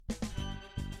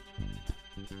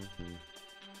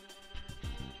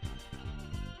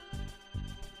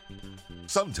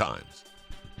sometimes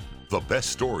the best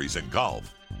stories in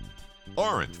golf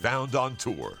aren't found on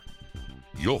tour.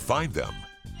 You'll find them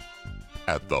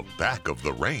at the back of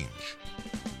the range.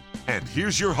 And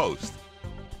here's your host,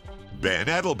 Ben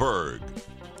Adelberg.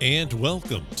 And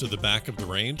welcome to the Back of the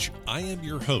Range. I am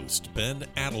your host, Ben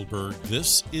Adelberg.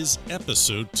 This is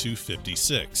episode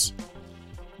 256.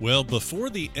 Well, before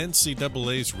the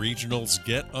NCAA's regionals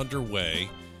get underway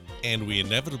and we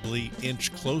inevitably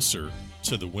inch closer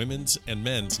to the women's and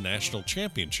men's national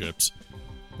championships,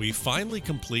 we finally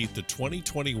complete the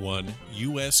 2021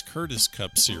 U.S. Curtis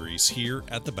Cup Series here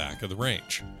at the Back of the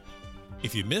Range.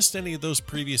 If you missed any of those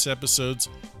previous episodes,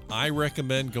 I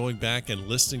recommend going back and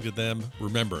listening to them.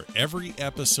 Remember, every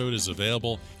episode is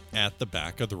available at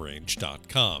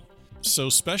thebackoftherange.com. So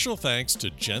special thanks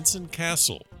to Jensen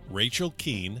Castle, Rachel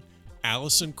Keene,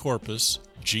 Allison Corpus,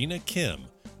 Gina Kim,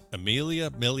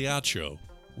 Amelia Miliaccio,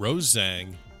 Rose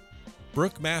Zhang,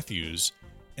 Brooke Matthews,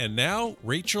 and now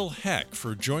Rachel Heck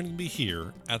for joining me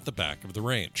here at the Back of the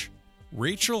Range.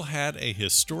 Rachel had a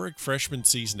historic freshman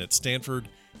season at Stanford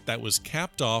that was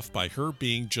capped off by her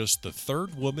being just the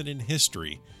third woman in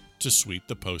history to sweep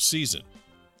the postseason.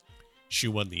 She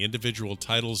won the individual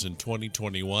titles in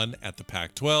 2021 at the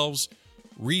Pac-12s,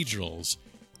 regionals,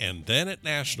 and then at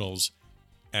nationals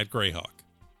at Grayhawk.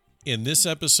 In this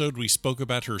episode, we spoke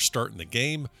about her start in the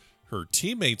game, her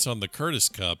teammates on the Curtis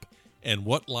Cup, and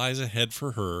what lies ahead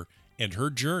for her and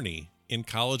her journey in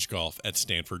college golf at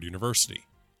Stanford University.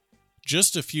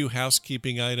 Just a few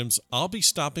housekeeping items. I'll be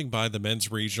stopping by the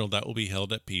men's regional that will be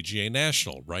held at PGA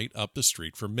National, right up the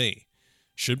street from me.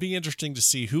 Should be interesting to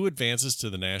see who advances to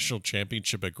the national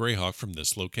championship at Grayhawk from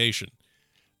this location.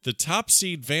 The top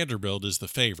seed Vanderbilt is the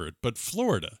favorite, but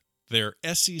Florida, their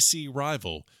SEC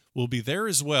rival, will be there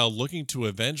as well, looking to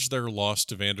avenge their loss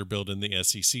to Vanderbilt in the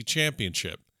SEC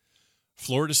championship.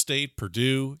 Florida State,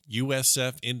 Purdue,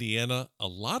 USF, Indiana, a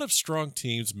lot of strong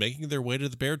teams making their way to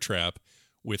the Bear Trap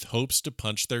with hopes to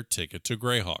punch their ticket to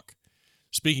Grayhawk.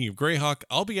 Speaking of Grayhawk,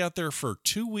 I'll be out there for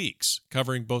 2 weeks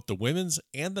covering both the women's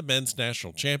and the men's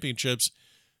national championships.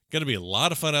 Going to be a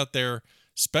lot of fun out there.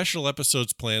 Special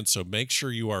episodes planned, so make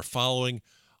sure you are following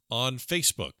on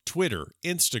Facebook, Twitter,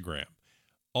 Instagram.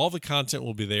 All the content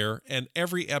will be there, and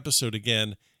every episode,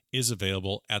 again, is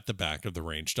available at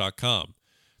thebackoftherange.com.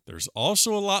 There's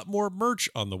also a lot more merch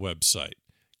on the website.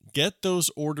 Get those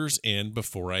orders in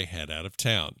before I head out of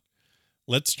town.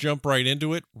 Let's jump right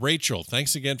into it. Rachel,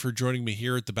 thanks again for joining me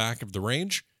here at the Back of the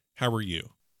Range. How are you?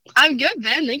 I'm good,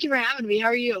 Ben. Thank you for having me. How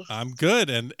are you? I'm good,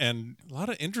 and a lot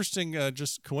of interesting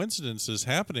just coincidences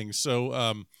happening.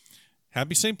 So,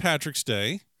 happy St. Patrick's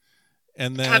Day.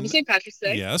 And then, Happy St. Patrick's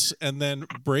Day. Yes, and then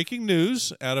breaking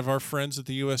news out of our friends at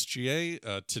the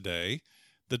USGA today.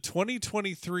 The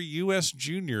 2023 U.S.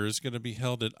 Junior is going to be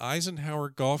held at Eisenhower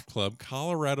Golf Club,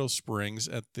 Colorado Springs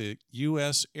at the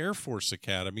U.S. Air Force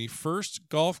Academy, first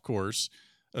golf course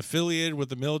affiliated with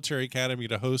the military academy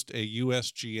to host a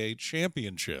USGA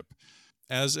championship.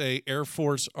 As a Air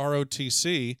Force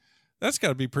ROTC, that's got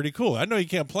to be pretty cool. I know you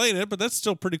can't play in it, but that's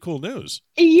still pretty cool news.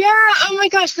 Yeah. Oh my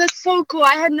gosh, that's so cool.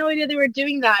 I had no idea they were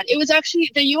doing that. It was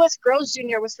actually the U.S. Girls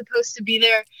Junior was supposed to be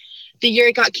there the year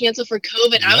it got canceled for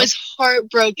COVID. Yep. I was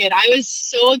heartbroken. I was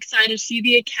so excited to see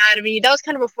the academy. That was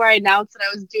kind of before I announced that I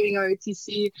was doing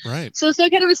ROTC. Right. So it's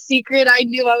kind of a secret. I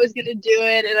knew I was going to do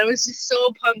it, and I was just so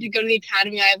pumped to go to the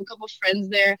academy. I have a couple friends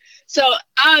there. So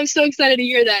I'm so excited to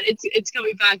hear that it's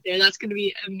coming back there. That's going to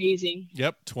be amazing.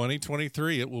 Yep,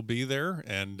 2023, it will be there.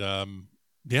 And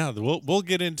yeah, we'll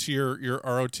get into your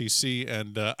ROTC.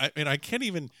 And I can't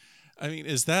even,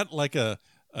 is that like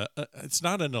it's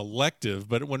not an elective,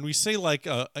 but when we say like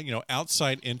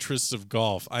outside interests of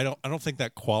golf, I don't think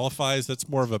that qualifies. That's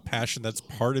more of a passion. That's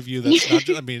part of you. That's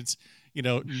not. It's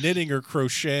knitting or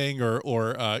crocheting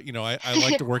or I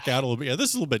like to work out a little bit. Yeah,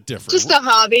 this is a little bit different. Just a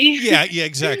hobby. Yeah,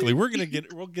 exactly. We'll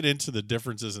get into the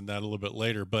differences in that a little bit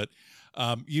later. But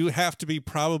you have to be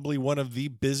probably one of the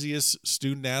busiest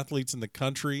student athletes in the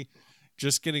country.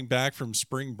 Just getting back from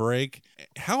spring break,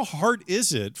 how hard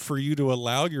is it for you to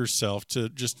allow yourself to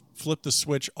just flip the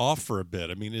switch off for a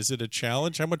bit? Is it a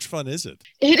challenge? How much fun is it?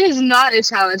 It is not a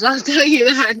challenge, I'll tell you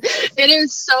that. It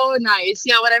is so nice.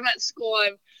 Yeah, when I'm at school,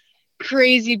 I'm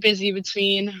crazy busy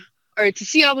between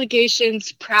ROTC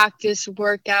obligations, practice,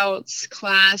 workouts,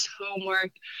 class,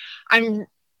 homework. I'm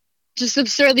just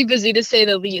absurdly busy, to say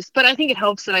the least. But I think it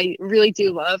helps that I really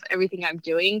do love everything I'm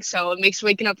doing. So it makes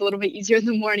waking up a little bit easier in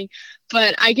the morning.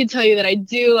 But I can tell you that I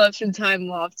do love some time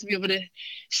off to be able to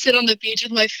sit on the beach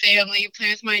with my family, play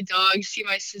with my dogs, see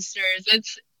my sisters.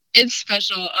 It's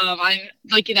special. I'm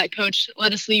lucky that coach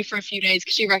let us leave for a few days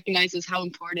because she recognizes how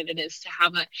important it is to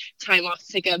have a time off,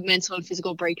 to take a mental and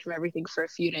physical break from everything for a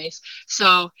few days.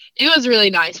 So it was really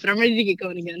nice, but I'm ready to get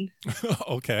going again.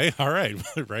 Okay, all right,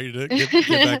 ready to get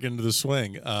back into the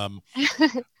swing.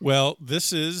 Well,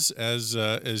 this is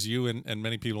as you and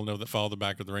many people know that follow the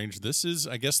Back of the Range. This is,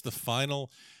 I guess, the final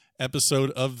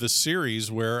episode of the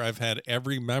series where I've had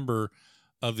every member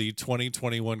of the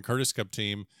 2021 Curtis Cup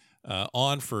team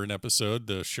on for an episode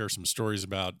to share some stories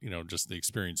about, just the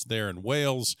experience there in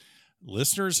Wales.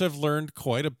 Listeners have learned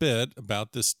quite a bit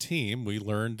about this team. We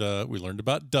learned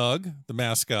about Doug, the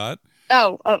mascot.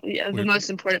 Oh, yeah, the most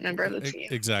important member of the team.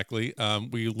 Exactly.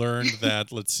 We learned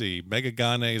that, let's see, Mega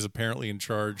Gane is apparently in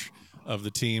charge of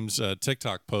the team's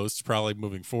TikTok posts, probably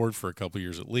moving forward for a couple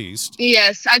years at least.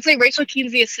 Yes, I'd say Rachel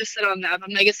Keene's the assistant on that,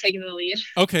 but Mega's taking the lead.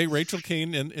 Okay, Rachel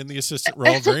Keene in the assistant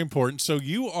role, very important. So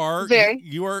you are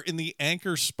in the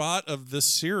anchor spot of this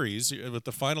series with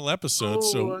the final episode. Oh.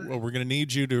 So we're going to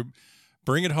need you to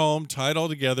bring it home, tie it all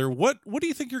together. What do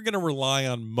you think you're going to rely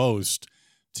on most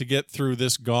to get through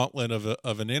this gauntlet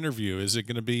of an interview? Is it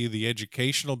going to be the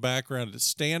educational background at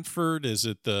Stanford? Is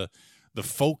it the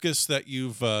focus that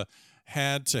you've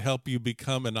had to help you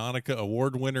become an Annika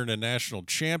Award winner and a national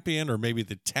champion, or maybe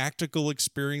the tactical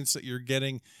experience that you're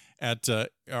getting at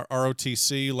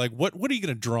ROTC? Like, what are you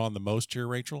going to draw on the most here,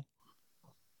 Rachel?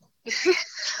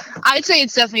 I'd say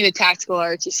it's definitely the tactical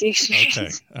ROTC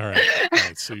experience. Okay, all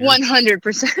right. So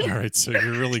 100%. All right, so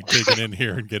you're really digging in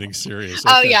here and getting serious.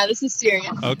 Okay. Oh yeah, this is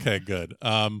serious. Okay, good.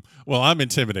 Well, I'm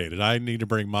intimidated. I need to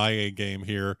bring my A game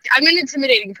here. I'm an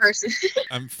intimidating person.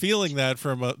 I'm feeling that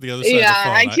from the other side of the phone.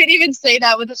 Yeah, I can't even say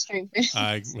that with a straight face.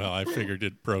 I figured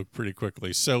it broke pretty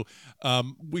quickly. So,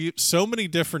 we so many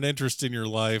different interests in your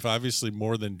life. Obviously,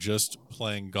 more than just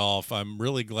playing golf. I'm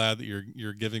really glad that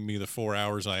you're giving me the 4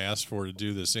 hours I asked for to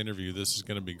do this interview. This is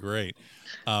going to be great.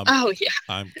 Oh yeah.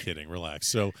 I'm kidding. Relax.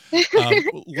 So,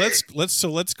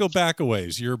 let's go back a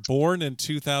ways. You're born in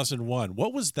 2001.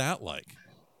 What was that like?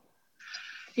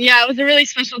 Yeah, it was a really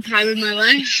special time in my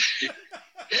life.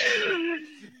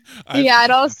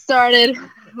 It all started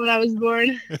when I was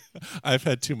born. I've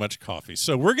had too much coffee,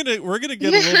 so we're gonna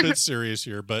get a little bit serious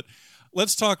here, but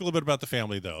let's talk a little bit about the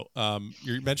family, though.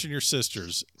 You mentioned your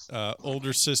sisters,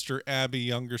 older sister Abby,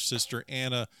 younger sister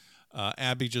Anna.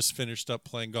 Abby just finished up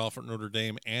playing golf at Notre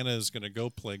Dame. Anna is going to go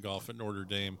play golf at Notre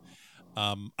Dame.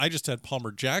 I just had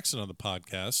Palmer Jackson on the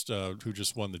podcast, who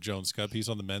just won the Jones Cup. He's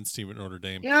on the men's team at Notre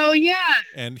Dame. Oh yeah.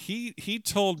 And he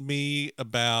told me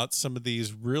about some of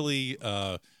these really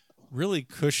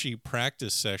cushy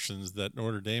practice sessions that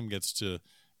Notre Dame gets to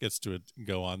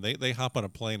go on. They hop on a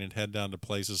plane and head down to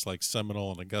places like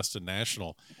Seminole and Augusta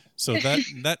National. So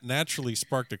that naturally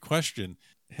sparked a question.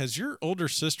 Has your older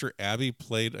sister Abby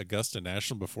played Augusta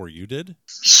National before you did?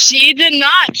 She did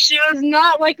not. She was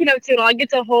not lucky enough to. I get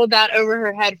to hold that over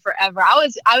her head forever. I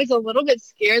was a little bit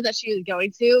scared that she was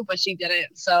going to, but she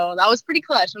didn't. So that was pretty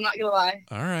clutch. I'm not gonna lie.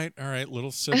 All right.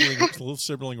 Little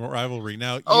sibling rivalry.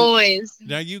 Now,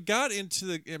 you got into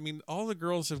the. I mean, all the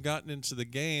girls have gotten into the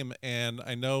game, and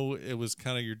I know it was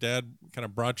kind of your dad kind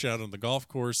of brought you out on the golf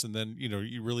course, and then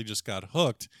you really just got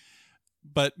hooked.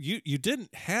 But you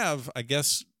didn't have, I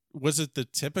guess, was it the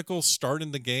typical start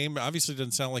in the game? Obviously, it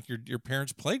didn't sound like your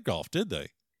parents played golf, did they?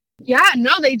 Yeah,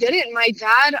 no, they didn't. My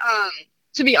dad,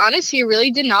 to be honest, he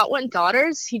really did not want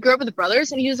daughters. He grew up with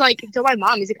brothers, and he was like, to my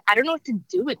mom, he's like, I don't know what to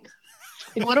do with them.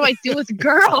 Like, what do I do with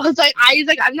girls? He's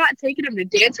like, I'm not taking them to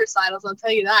dance recitals, I'll tell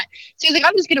you that. So he's like,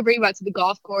 I'm just going to bring them out to the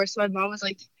golf course. So my mom was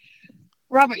like,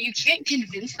 Robert, you can't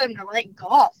convince them to like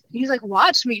golf. He's like,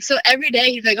 watch me. So every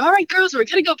day he's like, all right, girls, we're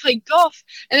going to go play golf.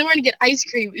 And then we're going to get ice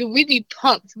cream. We'd be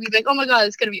pumped. We'd be like, oh my God,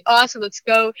 it's going to be awesome. Let's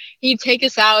go. He'd take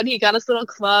us out. He got us little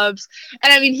clubs.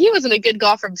 And I mean, he wasn't a good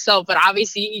golfer himself, but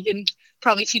obviously he can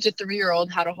probably teach a 3-year-old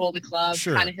how to hold a club,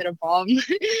 kind of hit a ball.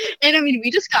 And I mean,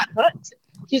 we just got hooked.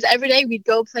 Because every day we'd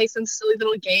go play some silly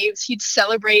little games. He'd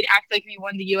celebrate, act like we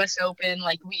won the U.S. Open,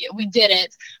 like we did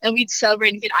it, and we'd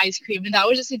celebrate and get ice cream. And that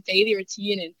was just a daily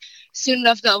routine. And soon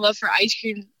enough, that love for ice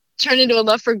cream turned into a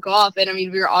love for golf. And I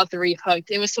mean, we were all three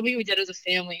hooked. It was something we did as a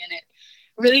family, and it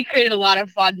really created a lot of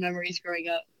fond memories growing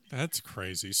up. That's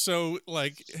crazy. So,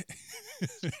 like,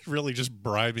 really just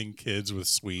bribing kids with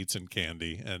sweets and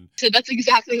candy. So that's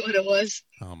exactly what it was.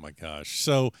 Oh my gosh.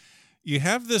 So you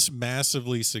have this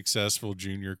massively successful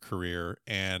junior career,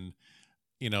 and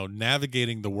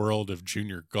navigating the world of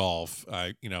junior golf.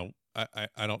 I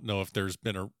don't know if there's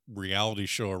been a reality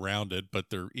show around it, but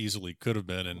there easily could have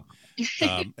been,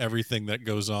 and everything that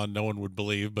goes on, no one would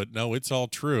believe. But no, it's all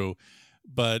true.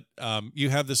 but you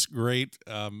have this great,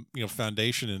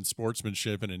 foundation in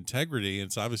sportsmanship and integrity. And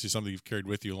it's obviously something you've carried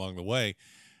with you along the way.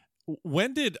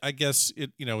 When did, I guess,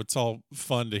 it's all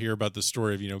fun to hear about the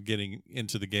story of, getting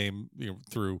into the game,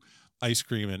 through ice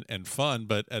cream and fun,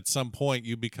 but at some point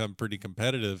you become pretty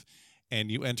competitive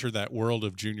and you enter that world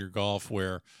of junior golf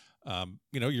where,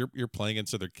 you're playing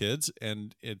against other kids,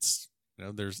 and it's,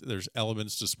 there's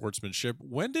elements to sportsmanship.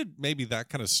 When did maybe that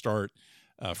kind of start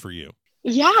for you?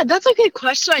 Yeah, that's a good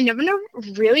question. I never know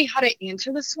really how to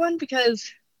answer this one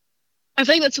because I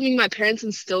feel like that's something my parents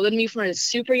instilled in me from a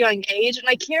super young age. And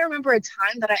I can't remember a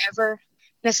time that I ever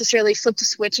necessarily flipped a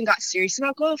switch and got serious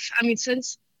about golf. I mean,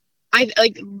 since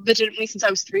legitimately since I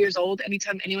was 3 years old,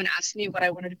 anytime anyone asked me what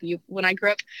I wanted to be when I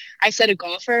grew up, I said a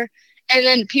golfer. And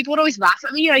then people would always laugh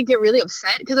at me and I'd get really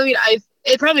upset because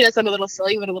it probably does sound a little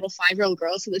silly when a little 5-year-old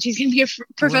girl said that she's going to be a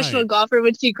professional golfer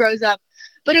when she grows up.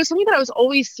 But it was something that I was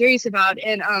always serious about.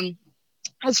 And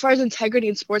as far as integrity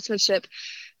and sportsmanship,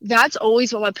 that's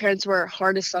always what my parents were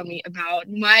hardest on me about.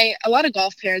 A lot of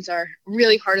golf parents are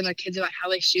really hard on their kids about how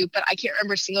they shoot, but I can't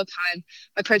remember a single time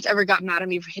my parents ever got mad at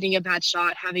me for hitting a bad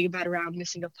shot, having a bad round,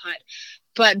 missing a putt.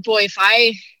 But boy, if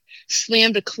I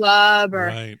slammed a club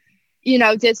or,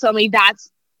 did something,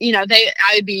 that's,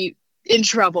 I would be in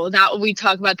trouble. That we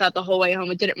talk about that the whole way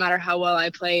home. It didn't matter how well I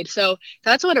played. So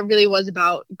that's what it really was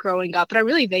about growing up. And I'm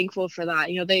really thankful for that.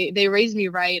 They raised me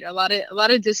right. A lot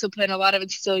of discipline, a lot of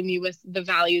instilling me with the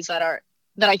values that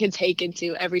I can take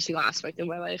into every single aspect of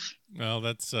my life. Well,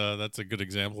 that's a good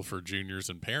example for juniors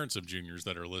and parents of juniors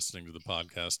that are listening to the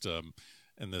podcast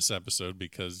in this episode,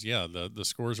 because the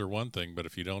scores are one thing, but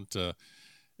if you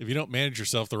don't manage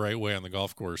yourself the right way on the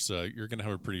golf course, you're going to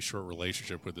have a pretty short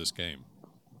relationship with this game.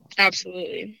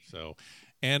 Absolutely. So,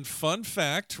 and fun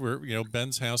fact, we're,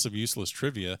 Ben's House of Useless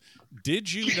Trivia.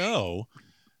 Did you know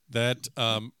that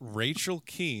Rachel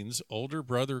Keene's older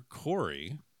brother,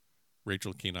 Corey,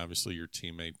 Rachel Keene, obviously your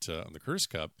teammate on the Curtis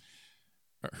Cup,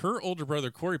 her older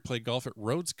brother, Corey, played golf at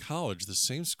Rhodes College, the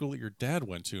same school that your dad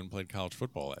went to and played college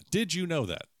football at. Did you know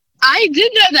that? I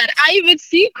did know that. I even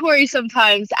see Corey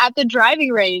sometimes at the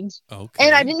driving range. Okay.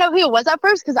 And I didn't know who it was at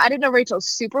first because I didn't know Rachel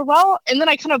super well. And then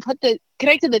I kind of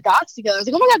connected the dots together. I was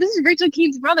like, oh my God, this is Rachel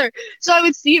Keene's brother. So I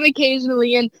would see him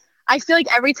occasionally. And I feel like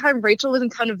every time Rachel was in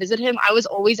town to visit him, I was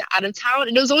always out of town.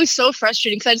 And it was always so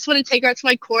frustrating because I just wanted to take her out to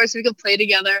my course so we could play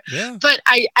together. Yeah. But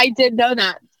I did know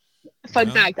that. Fun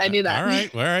fact, I knew that.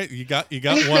 All right. You got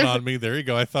one on me. There you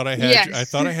go. I thought I had yes. you. I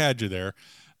thought I had you there.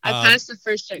 I passed the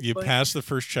first checkpoint. You passed the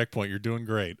first checkpoint. You're doing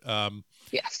great.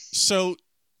 Yes. So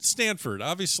Stanford,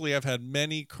 obviously I've had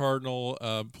many Cardinal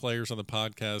players on the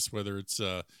podcast, whether it's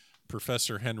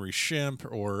Professor Henry Shimp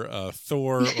or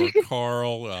Thor or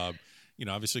Carl,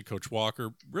 obviously Coach Walker,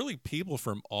 really people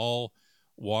from all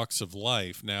walks of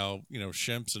life. Now,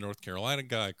 Shimp's a North Carolina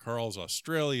guy, Carl's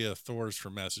Australia, Thor's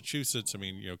from Massachusetts. I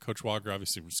mean, Coach Walker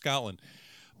obviously from Scotland.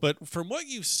 But from what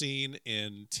you've seen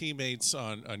in teammates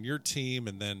on your team,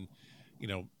 and then,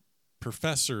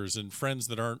 professors and friends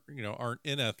that aren't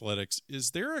in athletics,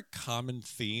 is there a common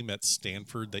theme at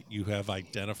Stanford that you have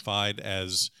identified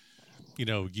as,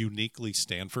 uniquely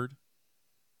Stanford?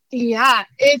 Yeah,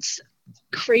 it's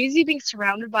crazy being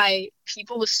surrounded by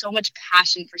people with so much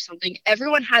passion for something.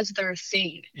 Everyone has their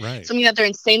thing, right? Something that they're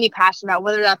insanely passionate about,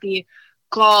 whether that be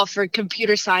golf or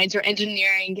computer science or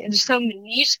engineering, and just some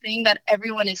niche thing that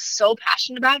everyone is so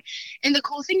passionate about. And the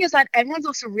cool thing is that everyone's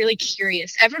also really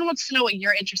curious. Everyone wants to know what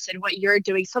you're interested in, what you're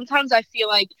doing. Sometimes I feel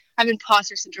like I have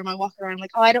imposter syndrome. I walk around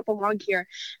like, oh, I don't belong here.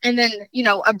 And then,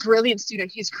 a brilliant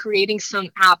student who's creating some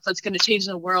app that's going to change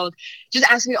the world just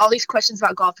asks me all these questions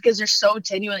about golf because they're so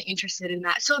genuinely interested in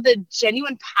that. So the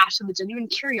genuine passion, the genuine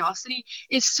curiosity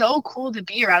is so cool to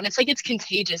be around. It's like it's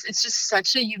contagious. It's just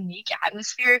such a unique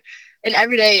atmosphere. And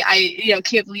every day I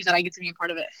can't believe that I get to be a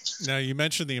part of it. Now, you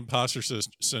mentioned the imposter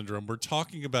syndrome. We're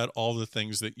talking about all the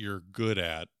things that you're good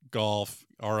at: golf,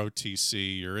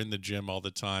 ROTC, you're in the gym all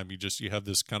the time. You have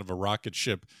this kind of a rocket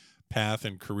ship path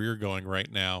and career going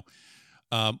right now.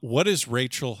 What is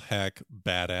Rachel Heck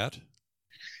bad at?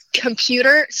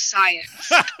 Computer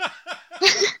science.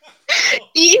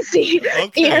 Easy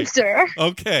answer.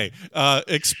 Okay.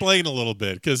 Explain a little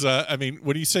bit, because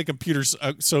when you say computers,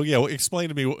 explain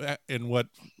to me in what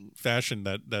fashion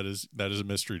that is a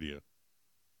mystery to you.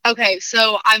 Okay,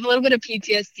 so I have a little bit of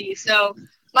PTSD. So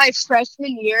my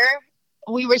freshman year,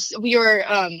 we were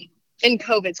in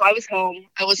COVID, so I was home.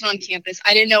 I wasn't on campus.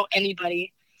 I didn't know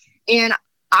anybody, and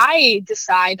I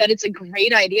decide that it's a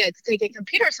great idea to take a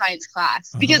computer science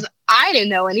class because I didn't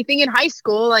know anything in high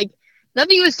school. Like,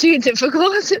 nothing was too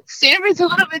difficult. Stanford's a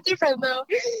little bit different though.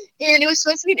 And it was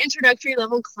supposed to be an introductory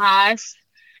level class.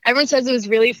 Everyone says it was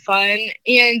really fun.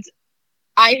 And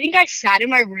I think I sat in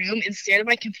my room and stared at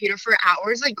my computer for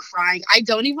hours, like crying. I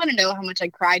don't even want to know how much I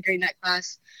cried during that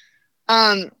class.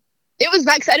 Um, it was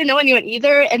bad because I didn't know anyone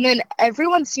either. And then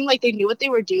everyone seemed like they knew what they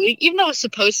were doing, even though it was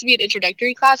supposed to be an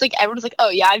introductory class. Like everyone was like, "Oh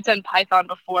yeah, I've done Python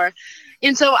before,"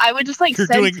 and so I would just like send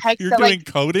texts. You're that, doing like,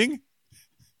 coding?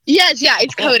 Yes, yeah,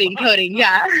 it's coding,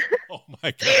 yeah. Oh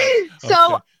my God.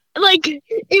 So like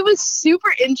it was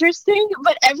super interesting,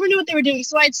 but everyone knew what they were doing.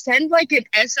 So I'd send like an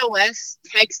SOS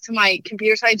text to my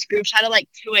computer science group chat at like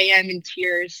 2 a.m. in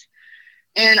tears.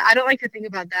 And I don't like to think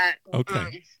about that.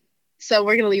 Okay. So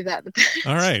we're gonna leave that.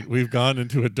 All right, we've gone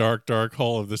into a dark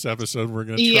hole of this episode. We're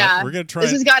gonna try. Yeah, we're gonna try.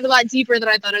 This has gotten a lot deeper than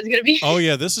I thought it was gonna be. Oh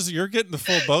yeah, you're getting the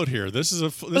full boat here. This is a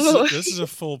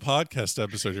full podcast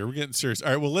episode here. We're getting serious.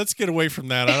 All right, well let's get away from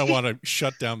that. I don't want to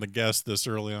shut down the guest this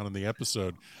early on in the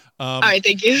episode. All right,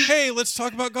 thank you. Hey, let's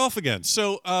talk about golf again.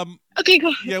 So, okay,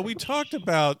 cool. Yeah, we talked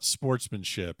about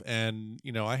sportsmanship, and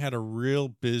I had a real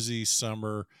busy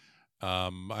summer.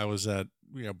 I was at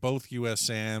both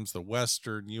USAMs, the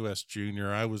Western, US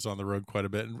Junior. I was on the road quite a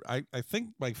bit. And I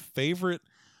think my favorite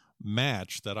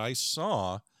match that I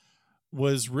saw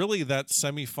was really that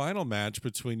semifinal match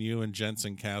between you and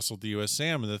Jensen Castle at the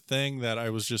USAM. And the thing that I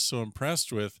was just so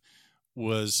impressed with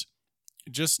was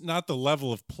just not the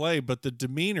level of play, but the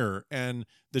demeanor and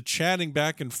the chatting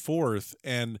back and forth.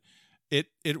 And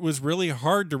it was really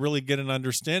hard to really get an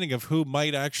understanding of who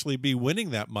might actually be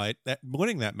winning that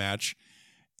match.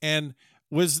 And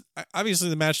was obviously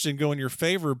the match didn't go in your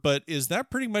favor, but is that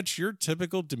pretty much your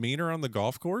typical demeanor on the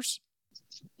golf course?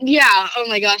 Yeah. Oh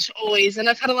my gosh, always. And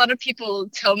I've had a lot of people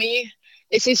tell me,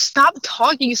 they say, stop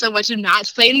talking so much in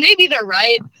match play. And maybe they're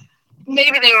right.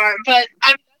 Maybe they are, but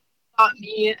I'm not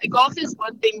me. Golf is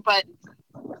one thing, but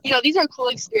these are cool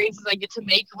experiences I get to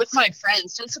make with my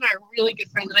friends. Jensen and I are really good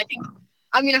friends.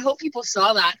 And I hope people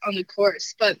saw that on the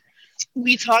course, but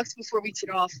we talked before we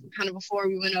took off, kind of before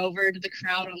we went over to the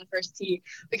crowd on the first tee.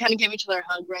 We kind of gave each other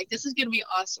a hug. We're like, this is going to be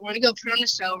awesome. We're going to go put on a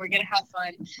show. We're going to have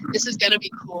fun. This is going to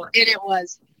be cool. And it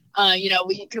was.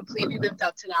 We completely lived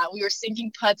up to that. We were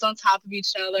sinking putts on top of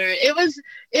each other. It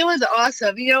was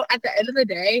awesome. At the end of the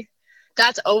day,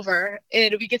 that's over.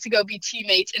 And we get to go be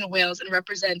teammates in Wales and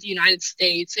represent the United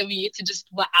States. And we get to just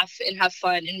laugh and have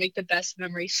fun and make the best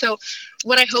memories. So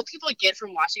what I hope people get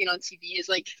from watching it on TV is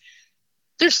like,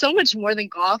 there's so much more than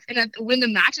golf. And when the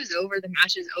match is over, the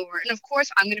match is over. And of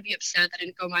course, I'm going to be upset that it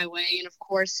didn't go my way. And of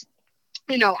course,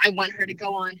 I want her to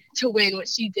go on to win what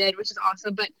she did, which is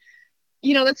awesome. But,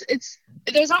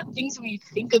 there's not things we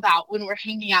think about when we're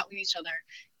hanging out with each other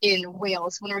in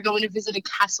Wales, when we're going to visit a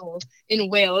castle in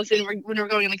Wales, and when we're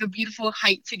going on like a beautiful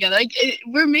hike together.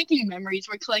 We're making memories,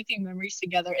 we're collecting memories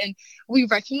together, and we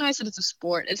recognize that it's a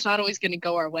sport. It's not always going to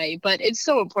go our way, but it's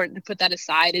so important to put that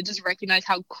aside and just recognize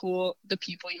how cool the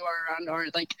people you are around are.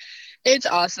 Like, it's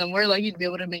awesome. We're lucky to be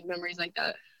able to make memories like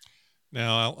that.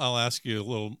 Now, I'll ask you a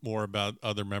little more about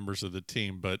other members of the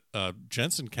team, but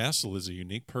Jensen Castle is a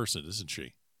unique person, isn't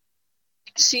she?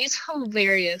 She's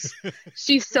hilarious.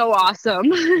 She's so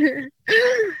awesome.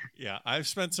 Yeah, I've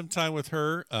spent some time with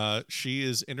her. She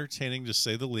is entertaining, to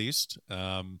say the least.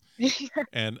 And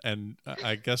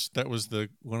I guess that was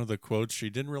one of the quotes. She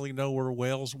didn't really know where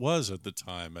Wales was at the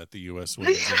time at the U.S.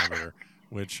 Women's Amateur,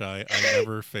 which I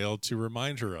never failed to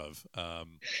remind her of.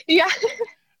 Yeah.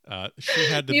 She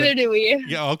had to. Neither do we.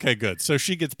 Yeah. Okay. Good. So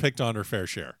she gets picked on her fair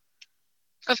share.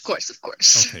 Of course.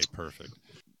 Okay. Perfect.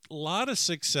 A lot of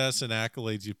success and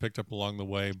accolades you picked up along the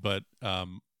way, but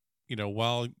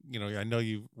while I know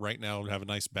you right now have a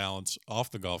nice balance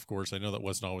off the golf course, I know that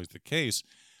wasn't always the case.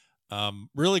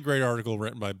 Really great article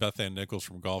written by Beth Ann Nichols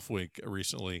from Golf Week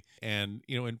recently, and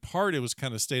in part it was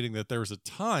kind of stating that there was a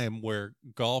time where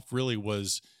golf really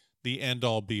was the end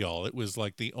all be all. It was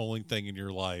like the only thing in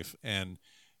your life, and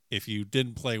if you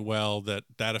didn't play well, that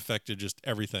affected just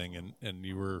everything, and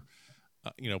you were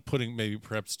putting maybe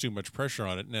perhaps too much pressure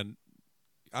on it. And then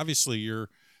obviously you're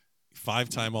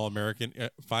five-time All-American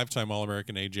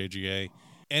AJGA.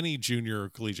 Any junior or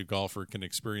collegiate golfer can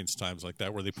experience times like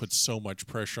that where they put so much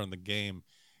pressure on the game.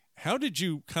 How did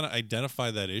you kind of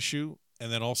identify that issue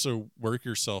and then also work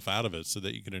yourself out of it so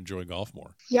that you can enjoy golf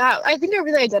more? Yeah, I think I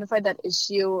really identified that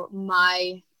issue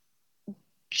my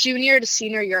junior to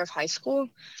senior year of high school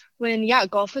when,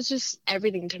 golf was just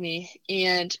everything to me.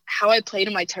 And how I played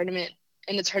in my tournament,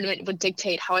 and the tournament would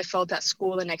dictate how I felt at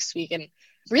school the next week and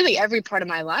really every part of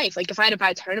my life. Like if I had a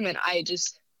bad tournament, I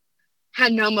just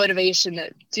had no motivation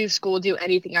to do school, do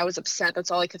anything. I was upset. That's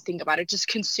all I could think about. It just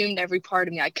consumed every part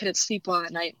of me. I couldn't sleep well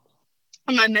at night.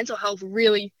 And my mental health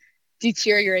really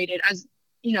deteriorated as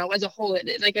as a whole,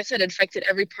 like I said, it affected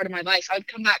every part of my life. I would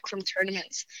come back from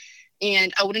tournaments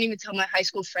and I wouldn't even tell my high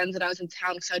school friends that I was in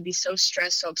town because I'd be so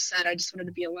stressed, so upset. I just wanted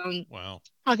to be alone. Wow.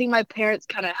 I think my parents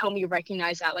kind of helped me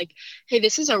recognize that, like, hey,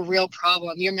 this is a real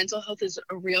problem. Your mental health is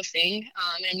a real thing,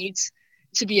 and it needs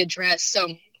to be addressed. So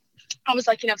I was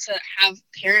lucky enough to have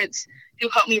parents who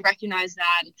helped me recognize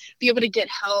that, and be able to get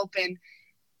help and,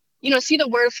 see the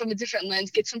world from a different lens,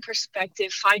 get some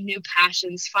perspective, find new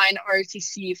passions, find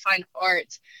ROTC, find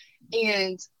art,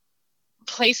 and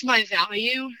place my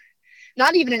value,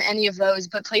 not even in any of those,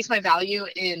 but place my value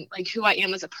in like who I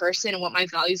am as a person and what my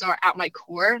values are at my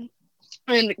core,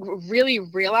 and really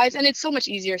realize, and it's so much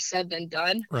easier said than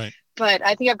done. Right. But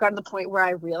I think I've gotten to the point where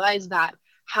I realize that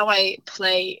how I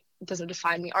play doesn't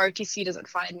define me. ROTC doesn't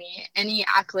define me. Any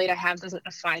accolade I have doesn't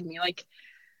define me. Like,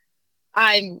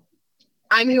 I'm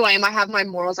who I am. I have my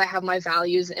morals. I have my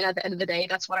values. And at the end of the day,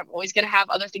 that's what I'm always going to have.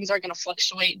 Other things are going to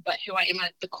fluctuate, but who I am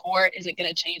at the core isn't going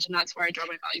to change. And that's where I draw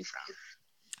my value from.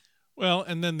 Well,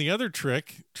 and then the other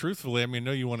trick, truthfully, I mean, I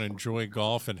know you want to enjoy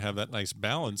golf and have that nice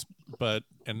balance,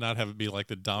 and not have it be like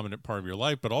the dominant part of your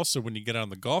life, but also when you get on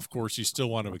the golf course, you still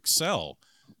want to excel.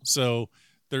 So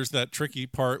there's that tricky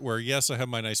part where, yes, I have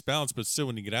my nice balance, but still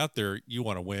when you get out there, you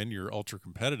want to win. You're ultra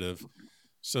competitive.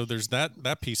 So there's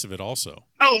that piece of it also.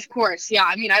 Oh, of course. Yeah.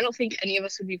 I mean, I don't think any of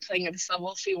us would be playing at this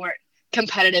level if we weren't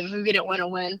competitive, if we didn't want to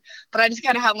win. But I just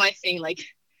got to have my thing. Like,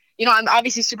 I'm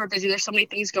obviously super busy. There's so many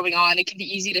things going on. It can be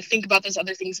easy to think about those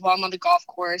other things while I'm on the golf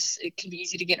course. It can be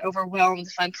easy to get overwhelmed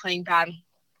if I'm playing bad.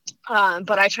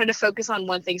 But I try to focus on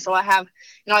one thing. So I have,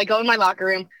 I go in my locker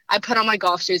room, I put on my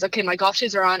golf shoes. Okay, my golf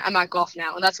shoes are on. I'm at golf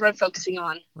now. And that's what I'm focusing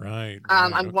on. Right.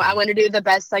 I want to do the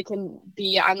best I can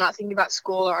be. I'm not thinking about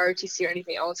school or ROTC or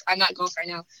anything else. I'm at golf right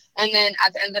now. And then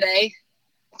at the end of the day,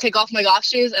 take off my golf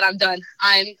shoes and I'm done.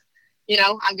 I'm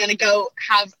going to go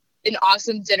have an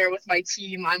awesome dinner with my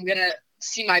team. I'm going to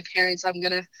see my parents. I'm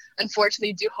going to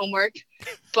unfortunately do homework,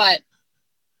 but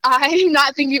I'm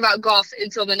not thinking about golf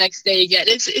until the next day again.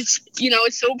 It's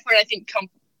so important, I think,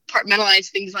 compartmentalize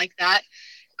things like that,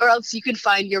 or else you can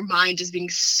find your mind just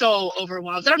being so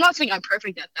overwhelmed. And I'm not saying I'm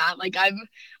perfect at that. Like,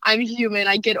 I'm human.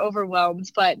 I get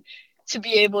overwhelmed, but to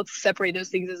be able to separate those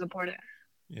things is important.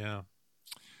 Yeah.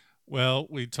 Well,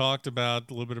 we talked a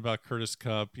little bit about Curtis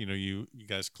Cup. You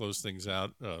guys closed things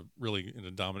out really in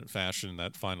a dominant fashion in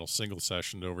that final single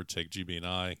session to overtake GB and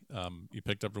I. You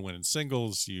picked up a win in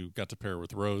singles. You got to pair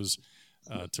with Rose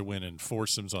to win in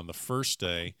foursomes on the first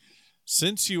day.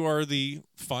 Since you are the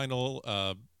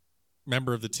final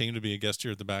member of the team to be a guest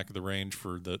here at the back of the range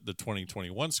for the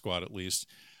 2021 squad, at least,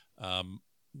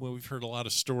 well, we've heard a lot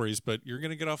of stories, but you're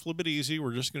going to get off a little bit easy.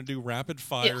 We're just going to do rapid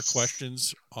fire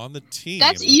questions on the team.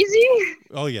 That's easy?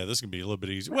 Oh yeah, this is going to be a little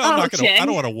bit easy. Well, I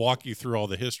don't want to walk you through all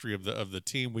the history of the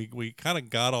team. We kind of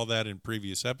got all that in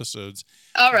previous episodes.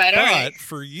 All right. But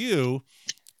for you,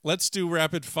 let's do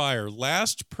rapid fire.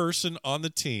 Last person on the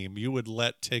team you would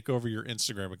let take over your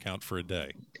Instagram account for a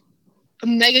day.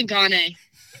 Mega Gane.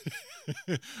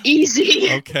 Easy.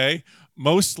 Okay.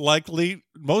 Most likely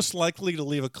to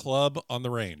leave a club on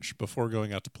the range before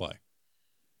going out to play.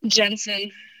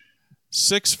 Jensen.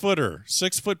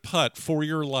 6-foot putt for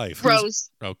your life. Rose.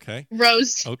 Okay.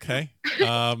 Rose. Okay. You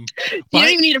don't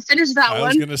even need to finish that one. I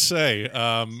was going to say,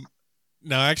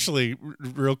 now actually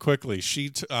real quickly,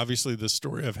 obviously the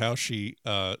story of how she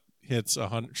hits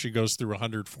 100, she goes through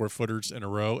 100 4-footers in a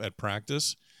row at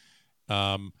practice.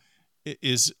 And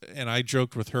I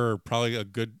joked with her, probably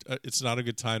it's not a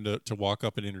good time to walk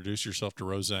up and introduce yourself to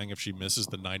Rose Zhang if she misses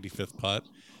the 95th putt.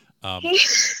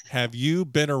 Have you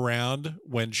been around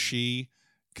when she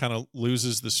kind of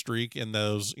loses the streak in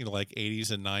those, like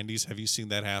 80s and 90s? Have you seen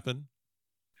that happen?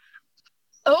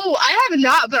 Oh, I have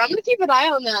not, but I'm going to keep an eye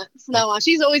on that from now on.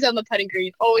 She's always on the putting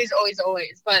green. Always, always,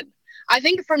 always. But I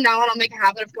think from now on, I'll make a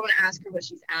habit of going to ask her what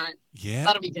she's at. Yeah.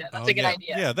 That'll be good. That's a good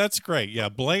idea. Yeah, that's great. Yeah,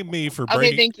 blame me for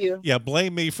Okay, thank you. Yeah,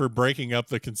 blame me for breaking up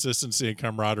the consistency and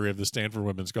camaraderie of the Stanford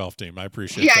women's golf team. I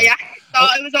appreciate that. Yeah.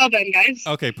 It was all done, guys.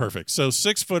 Okay, perfect. So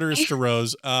 6-footers to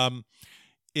Rose. All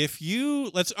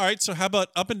right, so how about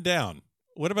up and down?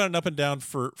 What about an up and down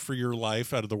for your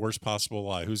life out of the worst possible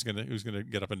lie? Who's gonna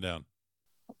get up and down?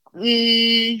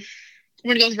 We're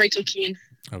gonna go with Rachel Keane.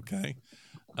 Okay.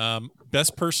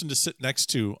 Best person to sit next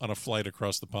to on a flight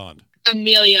across the pond?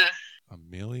 Amelia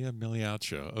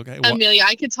Miliacho. Okay. Amelia.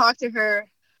 I could talk to her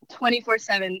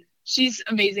 24/7. She's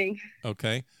amazing.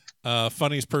 Okay.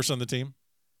 Funniest person on the team?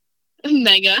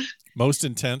 Mega. Most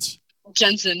intense?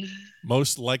 Jensen.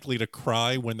 Most likely to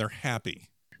cry when they're happy?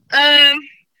 I'm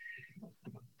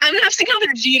gonna have to go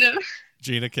with Gina.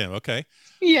 Gina Kim. Okay.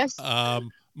 Yes.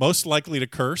 Most likely to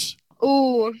curse?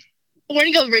 Oh, I'm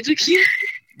gonna go with Rachel Keane.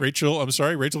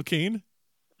 Rachel Keene?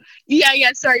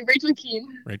 Yeah, sorry, Rachel Keene.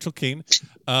 Rachel Keene.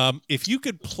 If you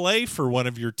could play for one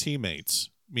of your teammates,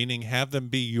 meaning have them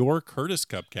be your Curtis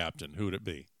Cup captain, who would it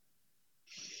be?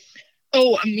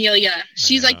 Oh, Amelia.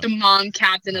 She's like the mom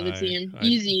captain of the team.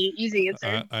 Easy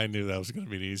answer. I knew that was going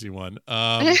to be an easy one.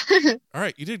 All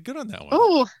right, you did good on that one.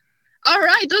 Oh, all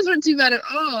right. Those weren't too bad at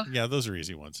all. Yeah, those are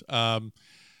easy ones.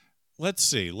 Let's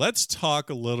see. Let's talk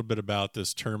a little bit about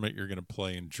this tournament you're going to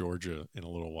play in Georgia in a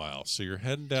little while. So you're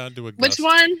heading down to Augusta. Which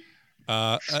one?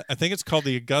 I think it's called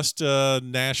the Augusta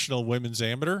National Women's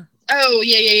Amateur. Oh,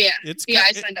 yeah.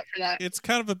 I signed up for that. It's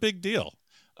kind of a big deal.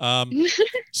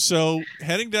 So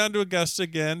heading down to Augusta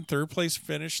again, third place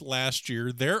finish last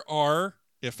year. There are,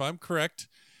 if I'm correct,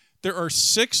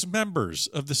 6 members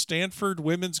of the Stanford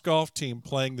women's golf team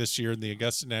playing this year in the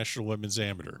Augusta National Women's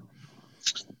Amateur.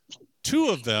 Two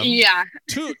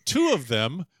of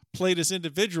them played as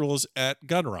individuals at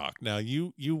Gun Rock. Now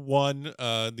you won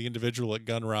the individual at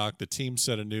Gun Rock. The team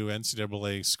set a new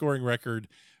NCAA scoring record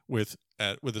with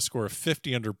a score of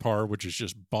 50 under par, which is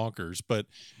just bonkers. But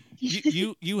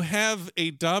you have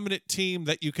a dominant team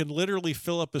that you can literally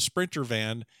fill up a Sprinter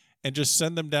van and just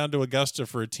send them down to Augusta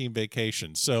for a team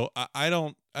vacation. So I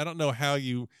don't know how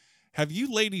you have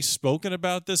you ladies spoken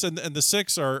about this, and the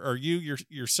 6 are you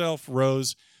yourself,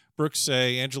 Rose, Brooke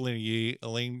Say, Angelina Yee,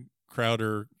 Elaine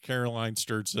Crowder, Caroline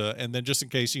Sturza, and then just in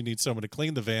case you need someone to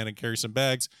clean the van and carry some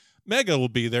bags, Mega will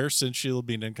be there since she'll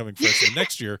be an incoming freshman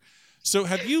next year. So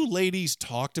have you ladies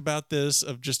talked about this,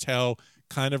 of just how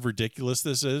kind of ridiculous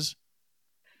this is?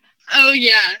 Oh,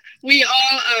 yeah. We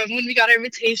all, when we got our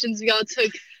invitations, we all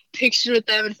took pictures with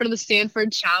them in front of the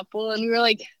Stanford Chapel, and we were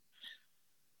like,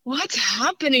 what's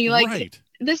happening? Like, right.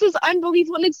 This is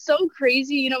unbelievable, and it's so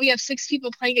crazy. You know, we have 6 people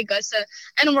playing Augusta,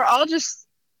 and we're all just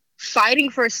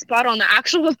fighting for a spot on the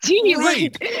actual team.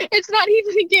 Right. Like, it's not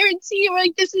even a guarantee. We're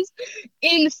like, this is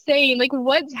insane. Like,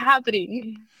 what's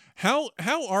happening? How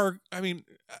are, I mean,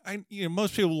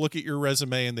 most people look at your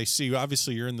resume and they see,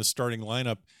 obviously you're in the starting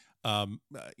lineup.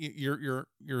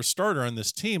 You're a starter on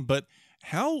this team, but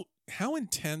how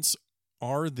intense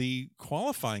are the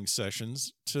qualifying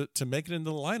sessions to make it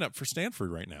into the lineup for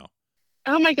Stanford right now?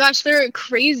 Oh my gosh, they're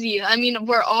crazy. I mean,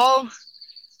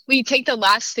 we take the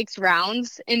last 6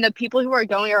 rounds, and the people who are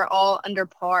going are all under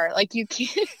par. Like, you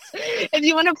can't, if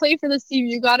you want to play for this team,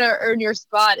 you got to earn your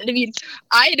spot. And I mean,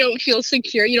 I don't feel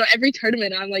secure. You know, every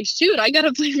tournament I'm like, shoot, I got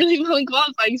to play really well in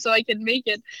qualifying so I can make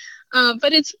it.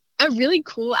 But it's a really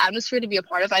cool atmosphere to be a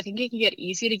part of. I think it can get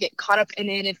easy to get caught up in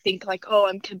it and think like, oh,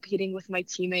 I'm competing with my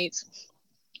teammates.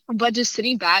 But just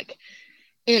sitting back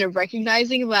and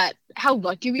recognizing that how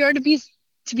lucky we are to be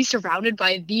surrounded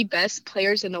by the best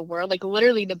players in the world, like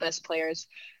literally the best players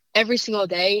every single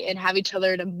day, and have each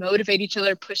other to motivate each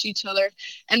other, push each other.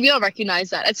 And we all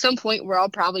recognize that at some point we're all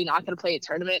probably not going to play a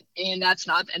tournament, and that's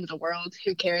not the end of the world.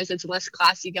 Who cares? It's less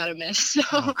class you got to miss. So,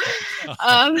 so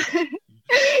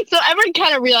everyone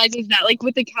kind of realizes that, like,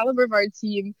 with the caliber of our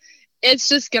team, it's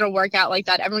just going to work out like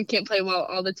that. Everyone can't play well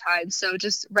all the time. So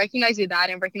just recognizing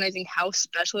that and recognizing how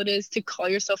special it is to call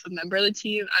yourself a member of the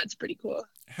team, that's pretty cool.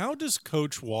 How does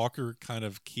Coach Walker kind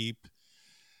of keep,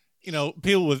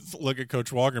 people would look at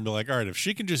Coach Walker and be like, all right, if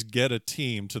she can just get a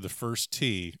team to the first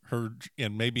tee,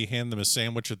 and maybe hand them a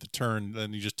sandwich at the turn,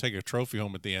 then you just take a trophy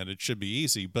home at the end, it should be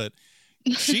easy. But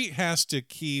she has to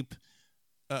keep,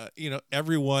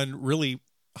 everyone really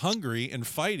hungry and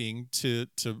fighting to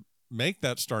make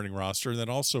that starting roster. And then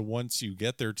also, once you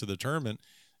get there to the tournament,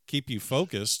 keep you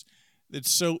focused. It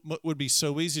would be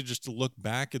so easy just to look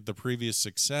back at the previous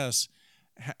success.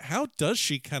 How does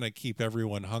she kind of keep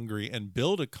everyone hungry and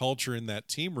build a culture in that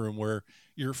team room where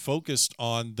you're focused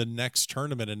on the next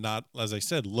tournament and not, as I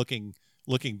said, looking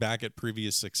back at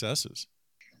previous successes?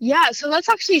 Yeah, so that's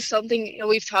actually something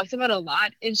we've talked about a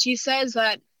lot. And she says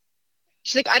that,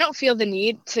 she's like, I don't feel the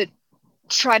need to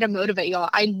try to motivate y'all.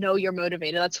 I know you're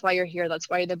motivated. That's why you're here. That's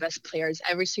why you're the best players.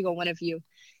 Every single one of you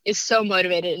is so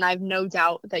motivated, and I have no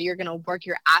doubt that you're going to work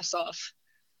your ass off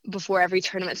before every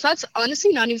tournament. So that's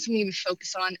honestly not even something we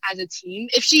focus on as a team.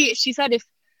 If she said if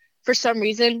for some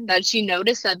reason that she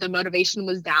noticed that the motivation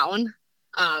was down,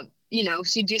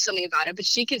 she'd do something about it. But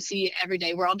she can see every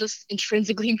day we're all just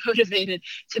intrinsically motivated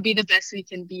to be the best we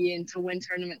can be and to win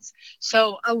tournaments.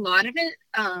 So a lot of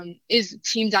it is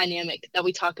team dynamic that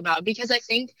we talk about, because I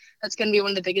think that's going to be one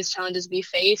of the biggest challenges we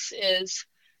face is,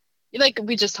 like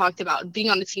we just talked about, being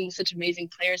on a team with such amazing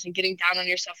players and getting down on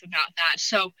yourself about that.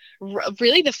 So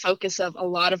really the focus of a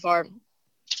lot of our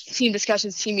team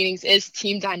discussions, team meetings is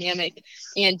team dynamic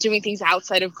and doing things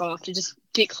outside of golf to just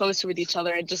get closer with each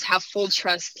other and just have full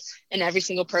trust in every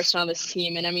single person on this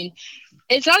team. And I mean,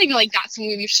 it's not even like that's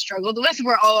something we've struggled with.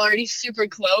 We're all already super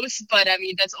close, but I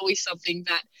mean, that's always something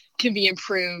that can be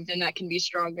improved and that can be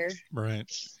stronger. Right.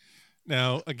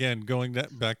 Now, again, going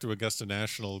back to Augusta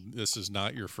National, this is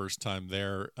not your first time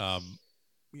there.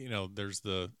 You know, there's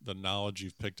the knowledge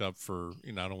you've picked up for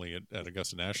not only at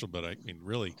Augusta National, but I mean,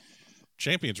 really,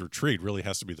 Champions Retreat really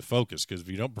has to be the focus, because if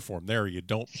you don't perform there, you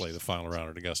don't play the final round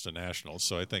at Augusta National.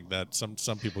 So I think that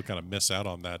some people kind of miss out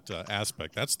on that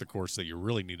aspect. That's the course that you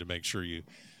really need to make sure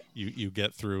you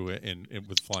get through in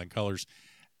with flying colors.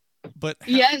 But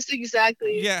yes,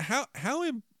 exactly. Yeah, how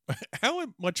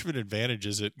much of an advantage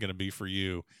is it going to be for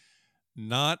you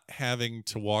not having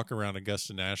to walk around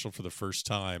Augusta National for the first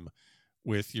time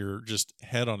with your just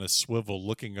head on a swivel,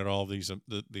 looking at all these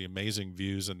the amazing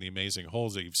views and the amazing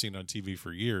holes that you've seen on TV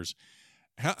for years?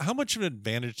 How much of an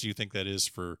advantage do you think that is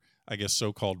for, I guess,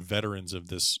 so-called veterans of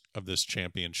this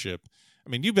championship?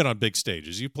 I mean, you've been on big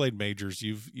stages, you've played majors,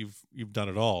 you've done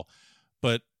it all,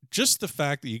 but just the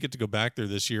fact that you get to go back there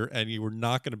this year and you were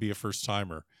not going to be a first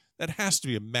timer, that has to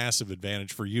be a massive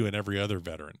advantage for you and every other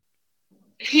veteran.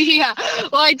 Yeah,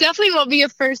 well, I definitely won't be a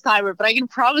first timer, but I can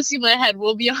promise you my head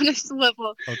will be on a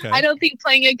swivel. Okay. I don't think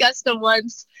playing Augusta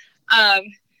once,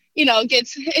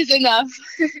 is enough.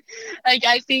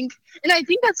 I think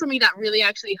that's something that really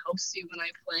actually helps you when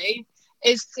I play,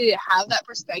 is to have that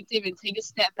perspective and take a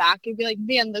step back and be like,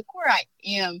 man, the court I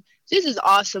am, this is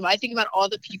awesome. I think about all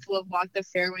the people who have walked the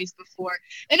fairways before,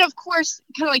 and of course,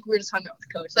 kind of like we were just talking about with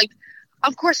the coach, like,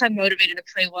 of course I'm motivated to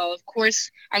play well. Of course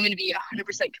I'm going to be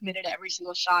 100% committed to every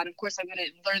single shot. Of course I'm going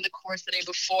to learn the course the day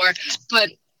before.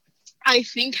 But I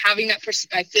think having that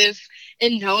perspective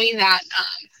and knowing that,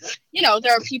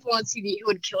 there are people on TV who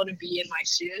would kill to be in my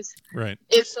shoes, right,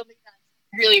 is something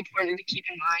that's really important to keep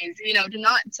in mind.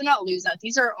 To not lose that.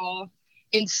 These are all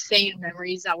insane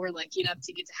memories that we're lucky enough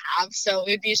to get to have. So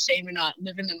it would be a shame to not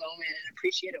live in the moment and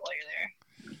appreciate it while you're there.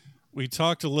 We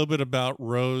talked a little bit about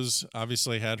Rose.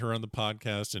 Obviously had her on the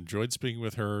podcast, enjoyed speaking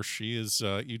with her. She is,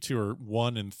 you two are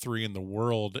 1 and 3 in the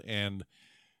world, and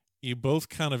you both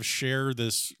kind of share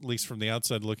this, at least from the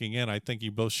outside looking in, I think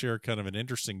you both share kind of an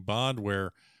interesting bond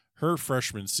where her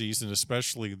freshman season,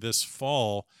 especially this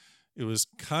fall, it was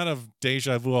kind of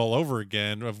deja vu all over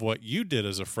again of what you did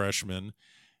as a freshman.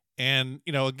 And,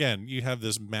 again, you have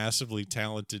this massively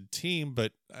talented team,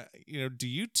 but, do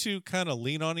you two kind of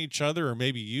lean on each other, or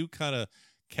maybe you kind of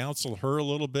counsel her a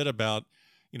little bit about,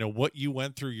 what you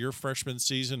went through your freshman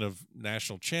season of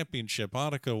national championship,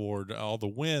 Annika Award, all the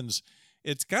wins?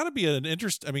 It's got to be an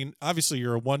interest. I mean, obviously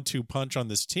you're a 1-2 punch on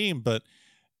this team, but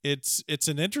it's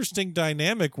an interesting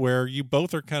dynamic where you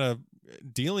both are kind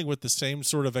of dealing with the same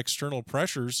sort of external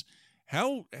pressures.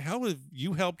 How have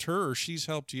you helped her, or she's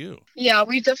helped you? Yeah,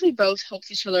 we've definitely both helped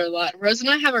each other a lot. Rose and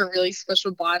I have a really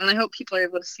special bond, and I hope people are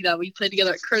able to see that. We played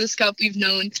together at Curtis Cup. We've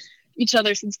known each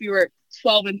other since we were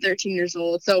 12 and 13 years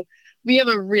old. So we have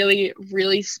a really,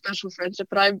 really special friendship,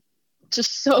 but I'm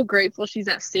just so grateful she's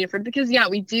at Stanford because,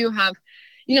 we do have,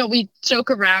 we joke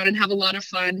around and have a lot of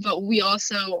fun, but we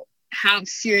also have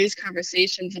serious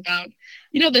conversations about,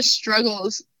 the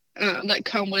struggles that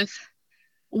come with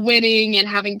winning and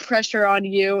having pressure on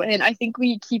you. And I think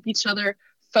we keep each other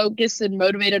focused and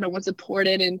motivated on what's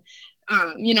important. And,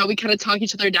 we kind of talk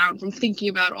each other down from thinking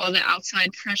about all the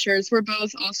outside pressures. We're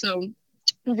both also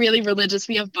really religious.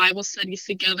 We have Bible studies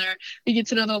together. We get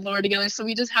to know the Lord together. So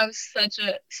we just have such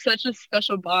a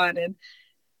special bond. And,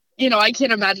 I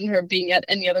can't imagine her being at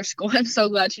any other school. I'm so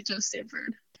glad she chose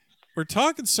Stanford. We're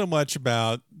talking so much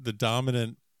about the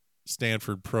dominant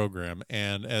Stanford program,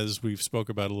 and as we've spoke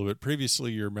about a little bit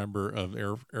previously, you're a member of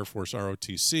Air Force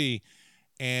ROTC,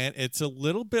 and it's a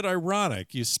little bit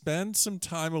ironic. You spend some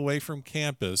time away from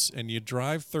campus and you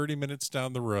drive 30 minutes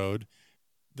down the road.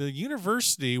 The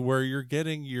university where you're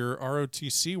getting your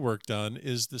ROTC work done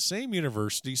is the same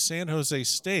university, San Jose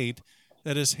State,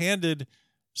 that has handed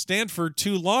Stanford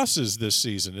 2 losses this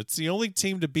season. It's the only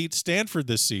team to beat Stanford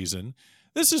this season.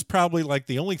 This is probably like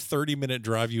the only 30-minute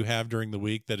drive you have during the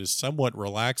week that is somewhat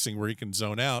relaxing where you can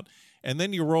zone out. And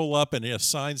then you roll up and a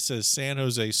sign says San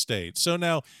Jose State. So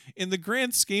now, in the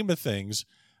grand scheme of things,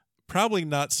 probably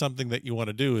not something that you want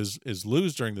to do is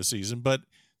lose during the season, but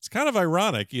it's kind of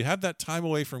ironic. You have that time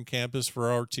away from campus for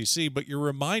ROTC, but you're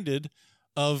reminded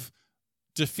of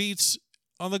defeats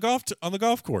on the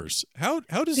golf course. How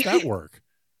does that work?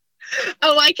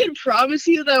 Oh, I can promise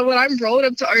you that when I'm rolling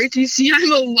up to RTC,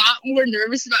 I'm a lot more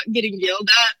nervous about getting yelled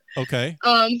at. Okay.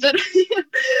 Than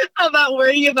about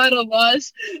worrying about a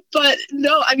loss. But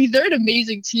no, I mean, they're an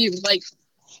amazing team. Like,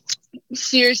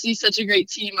 seriously such a great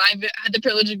team. I've had the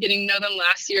privilege of getting to know them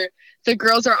last year. The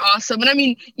girls are awesome. And I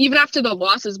mean, even after the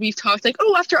losses, we've talked like,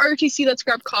 oh, after ROTC, let's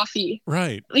grab coffee.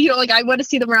 Right. Like I want to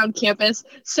see them around campus.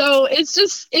 So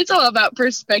it's all about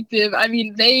perspective. I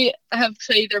mean, they have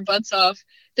played their butts off.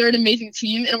 They're an amazing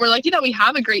team. And we're lucky that we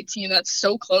have a great team that's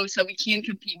so close that we can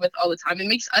compete with all the time. It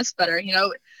makes us better,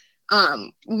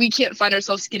 we can't find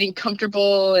ourselves getting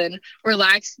comfortable and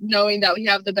relaxed knowing that we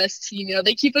have the best team.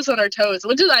 They keep us on our toes,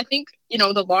 which is, I think,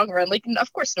 the long run, like,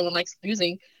 of course no one likes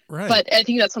losing, right, but I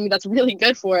think that's something that's really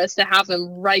good for us to have them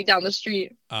right down the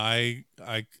street. I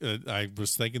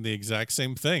was thinking the exact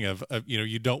same thing of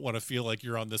you don't want to feel like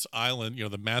you're on this island,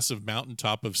 the massive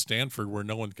mountaintop of Stanford where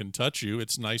no one can touch you.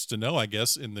 It's nice to know, I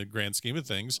guess, in the grand scheme of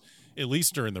things, at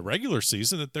least during the regular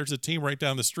season, that there's a team right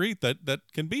down the street that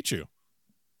can beat you.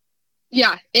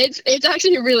 Yeah, it's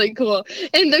actually really cool.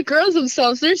 And the girls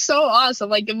themselves, they're so awesome.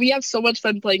 Like, we have so much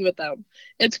fun playing with them.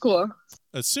 It's cool.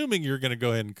 Assuming you're going to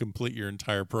go ahead and complete your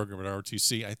entire program at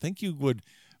ROTC, I think you would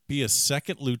be a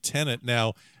second lieutenant.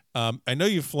 Now, I know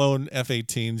you've flown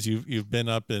F-18s. You've been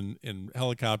up in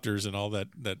helicopters and all that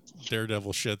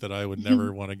daredevil shit that I would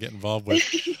never want to get involved with.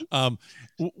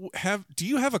 Do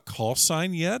you have a call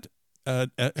sign yet?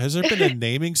 Has there been a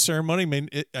naming ceremony? I mean,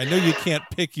 I know you can't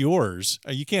pick yours.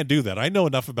 You can't do that. I know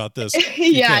enough about this.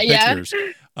 You can't pick yours.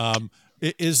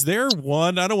 Is there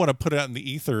one? I don't want to put it out in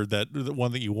the ether the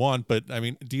one that you want, but I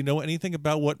mean, do you know anything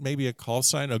about what maybe a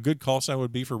good call sign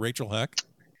would be for Rachel Heck?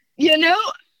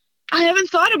 I haven't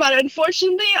thought about it.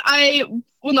 Unfortunately,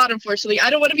 not unfortunately, I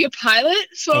don't want to be a pilot,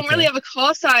 so I don't really have a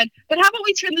call sign. But how about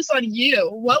we turn this on you?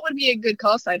 What would be a good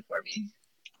call sign for me?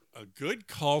 A good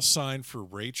call sign for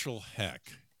Rachel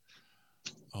Heck.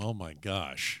 Oh my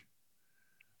gosh.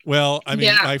 Well, I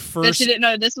mean, my first. You didn't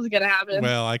know this was going to happen.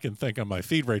 Well, I can think on my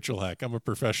feed, Rachel Heck. I'm a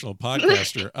professional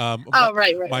podcaster.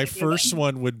 Right. My first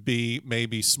one would be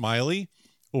maybe Smiley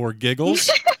or Giggles.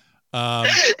 Where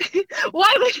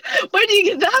do you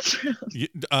get that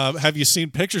from? Have you seen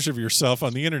pictures of yourself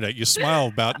on the internet? You smile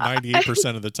about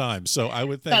 98% of the time. So I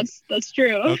would think that's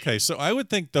true. Okay, so I would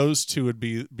think those two would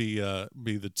be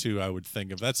the two I would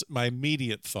think of. That's my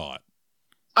immediate thought.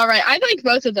 All right, I like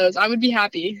both of those. I would be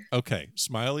happy. Okay,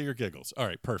 Smiley or Giggles. All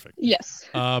right, perfect. Yes.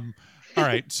 All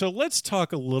right, so let's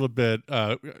talk a little bit.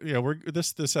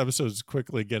 This episode is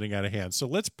quickly getting out of hand. So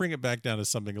let's bring it back down to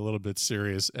something a little bit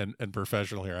serious and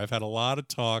professional here. I've had a lot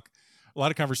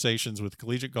of conversations with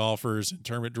collegiate golfers and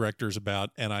tournament directors about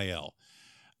NIL.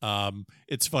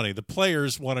 It's funny. The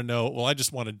players want to know, well, I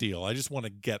just want a deal. I just want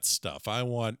to get stuff. I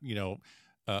want,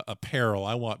 apparel.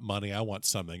 I want money. I want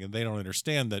something. And they don't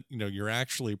understand that, you're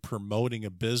actually promoting a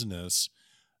business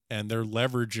and they're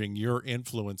leveraging your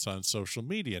influence on social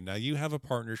media. Now, you have a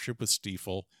partnership with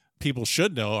Stiefel. People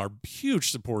should know are huge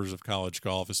supporters of college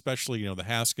golf, especially, the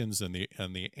Haskins and the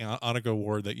Annika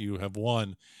Award that you have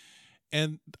won.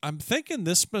 And I'm thinking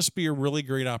this must be a really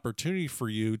great opportunity for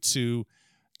you to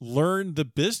learn the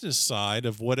business side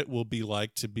of what it will be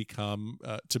like to become,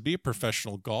 to be a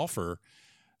professional golfer.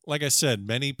 Like I said,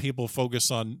 many people focus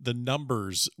on the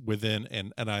numbers within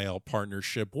an NIL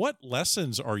partnership. What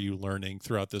lessons are you learning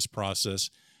throughout this process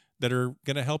that are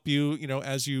going to help you,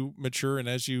 as you mature and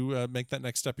as you make that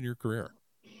next step in your career?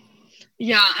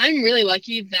 Yeah, I'm really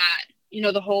lucky that,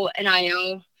 the whole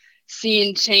NIL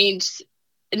scene changed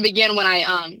and began when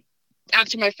I,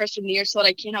 after my freshman year, so that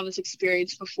I can't have this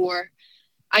experience before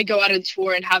I go out on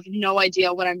tour and have no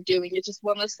idea what I'm doing. It's just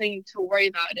one less thing to worry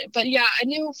about it. But yeah, I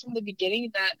knew from the beginning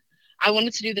that I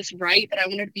wanted to do this right, that I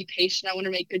wanted to be patient. I wanted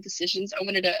to make good decisions. I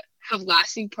wanted to have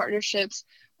lasting partnerships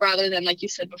rather than, like you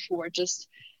said before, just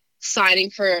signing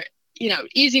for,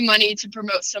 easy money to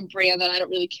promote some brand that I don't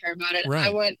really care about it.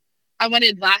 Right. I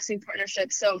wanted lasting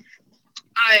partnerships. So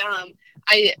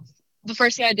the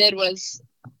first thing I did was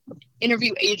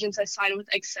interview agents. I signed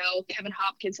with Excel. Kevin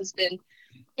Hopkins has been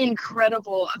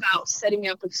incredible about setting me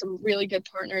up with some really good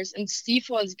partners, and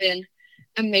Stiefel has been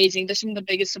amazing. They're some of the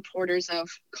biggest supporters of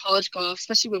college golf,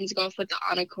 especially women's golf, with the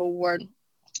Annika Award,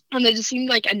 and they just seemed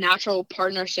like a natural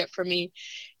partnership for me.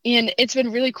 And it's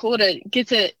been really cool to get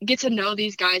to know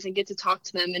these guys and get to talk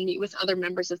to them and meet with other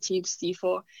members of Team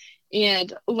Stiefel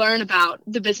and learn about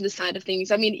the business side of things.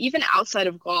 I mean, even outside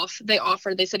of golf, they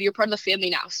said you're part of the family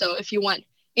now. So if you want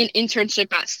an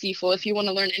internship at Stiefel, if you want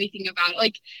to learn anything about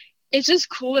it, it's just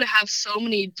cool to have so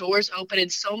many doors open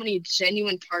and so many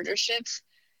genuine partnerships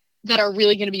that are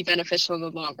really going to be beneficial in the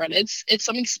long run. It's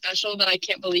something special that I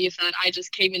can't believe that I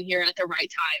just came in here at the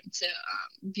right time to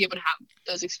be able to have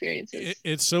those experiences.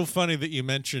 It's so funny that you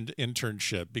mentioned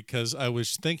internship, because I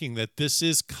was thinking that this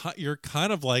is you're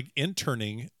kind of like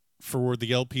interning for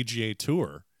the LPGA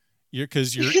Tour.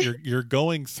 You're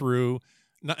going through,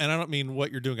 and I don't mean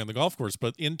what you're doing on the golf course,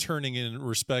 but interning in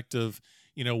respect of,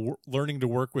 learning to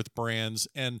work with brands.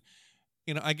 And,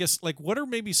 I guess, like, what are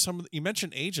maybe you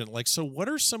mentioned agent, like, so what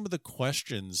are some of the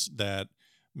questions that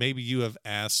maybe you have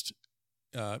asked,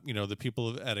 the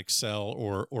people at Excel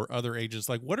or other agents?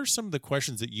 Like, what are some of the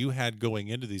questions that you had going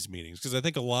into these meetings? Because I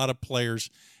think a lot of players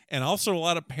and also a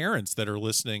lot of parents that are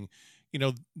listening,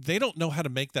 they don't know how to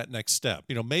make that next step.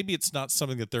 Maybe it's not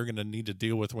something that they're going to need to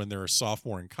deal with when they're a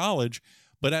sophomore in college,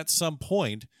 but at some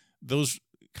point, those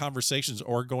conversations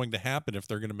are going to happen if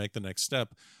they're going to make the next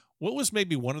step. What was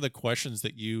maybe one of the questions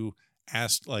that you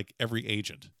asked, like, every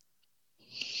agent?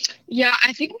 Yeah,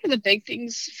 I think one of the big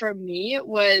things for me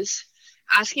was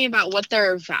asking about what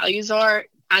their values are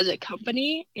as a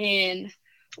company and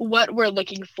what we're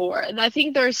looking for. And I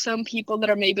think there are some people that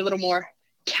are maybe a little more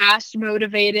cash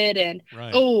motivated and,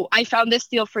 right. Oh, I found this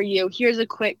deal for you. Here's a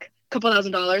quick couple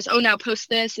 $1,000s. Oh, now post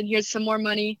this and here's some more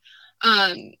money.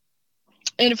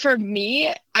 And for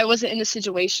me, I wasn't in a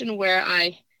situation where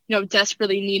I,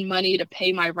 desperately need money to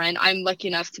pay my rent. I'm lucky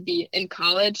enough to be in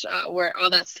college where all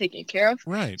that's taken care of.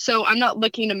 Right. So I'm not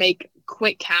looking to make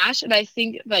quick cash. And I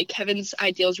think like Kevin's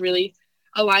ideals really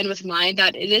align with mine,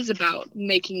 that it is about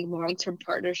making long-term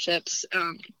partnerships.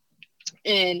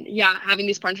 And yeah, having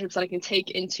these partnerships that I can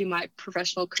take into my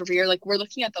professional career. Like, we're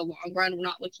looking at the long run. We're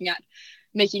not looking at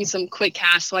making some quick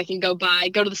cash so I can go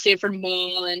to the Stanford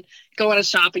Mall and go on a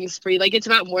shopping spree. Like, it's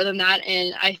about more than that.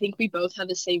 And I think we both have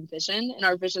the same vision and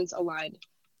our visions aligned.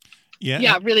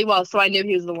 Yeah, really well. So I knew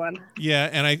he was the one. Yeah,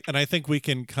 and I think we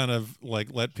can kind of like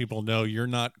let people know you're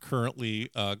not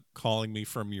currently calling me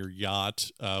from your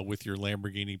yacht with your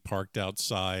Lamborghini parked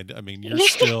outside. I mean, you're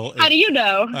still. How do you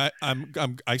know?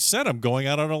 I said I'm going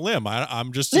out on a limb.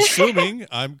 I'm just assuming.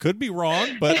 I could be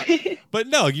wrong, but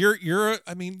no, you're.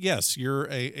 I mean, yes, you're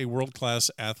a world-class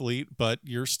athlete, but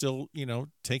you're still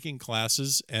taking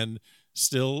classes and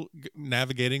still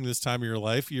navigating this time of your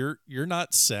life. You're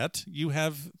not set. You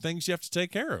have things you have to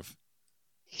take care of.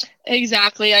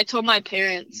 Exactly. I told my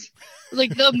parents,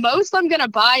 like, the most I'm gonna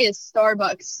buy is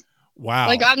Starbucks. Wow.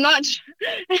 Like, I'm not.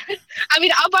 I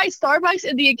mean, I'll buy Starbucks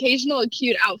in the occasional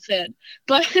cute outfit,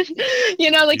 but moral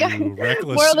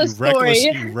of the story.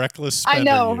 You reckless spender. I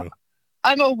know. You.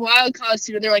 I'm a wild college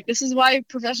student. They're like, this is why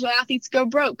professional athletes go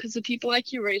broke, because of people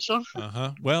like you, Rachel.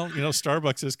 Well,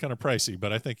 Starbucks is kind of pricey,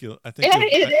 but I think it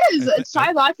is. A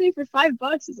chai latte for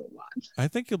 $5 is a lot. I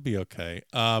think you'll be okay.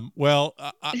 Well,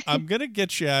 I'm gonna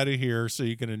get you out of here so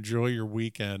you can enjoy your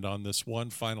weekend on this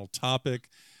one final topic.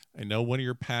 I know one of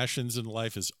your passions in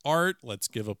life is art. Let's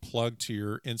give a plug to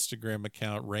your Instagram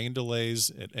account, Rain Delays.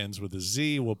 It ends with a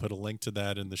Z. We'll put a link to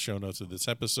that in the show notes of this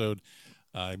episode.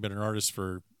 I've been an artist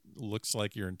for looks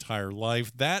like your entire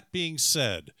life. That being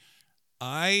said,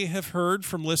 I have heard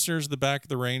from listeners at the Back of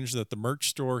the Range that the merch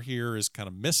store here is kind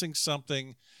of missing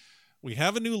something. We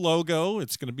have a new logo.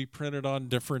 It's going to be printed on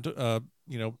different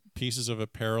pieces of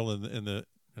apparel in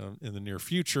the near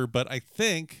future, but I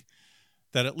think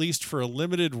that at least for a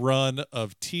limited run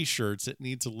of t-shirts, it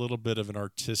needs a little bit of an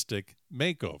artistic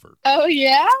makeover. Oh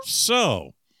yeah?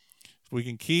 So we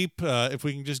can if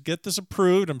we can just get this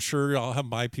approved, I'm sure I'll have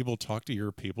my people talk to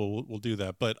your people. We'll do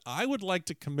that. But I would like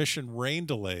to commission Rain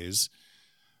Delays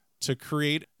to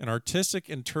create an artistic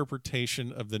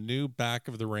interpretation of the new Back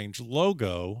of the Range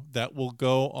logo that will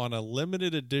go on a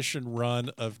limited edition run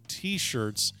of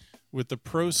T-shirts with the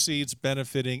proceeds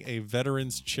benefiting a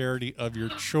veterans charity of your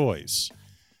choice.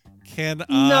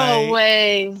 No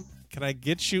way. Can I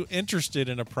get you interested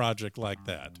in a project like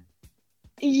that?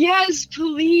 Yes,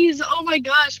 please. Oh my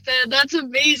gosh, Ben, that's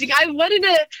amazing. I wanted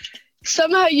to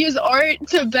somehow use art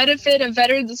to benefit a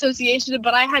veterans association,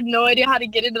 but I had no idea how to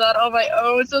get into that on my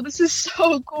own. So this is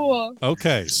so cool.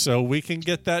 Okay, so we can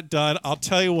get that done. I'll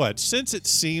tell you what, since it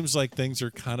seems like things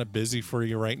are kind of busy for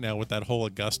you right now with that whole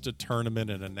Augusta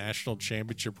tournament and a national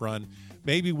championship run,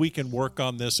 maybe we can work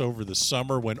on this over the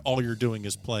summer when all you're doing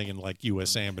is playing in like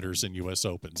U.S. amateurs and U.S.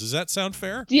 Opens. Does that sound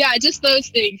fair? Yeah, just those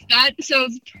things. That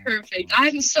sounds perfect.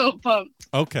 I'm so pumped.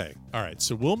 Okay. All right.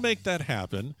 So we'll make that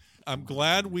happen. I'm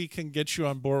glad we can get you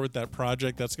on board with that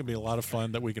project. That's going to be a lot of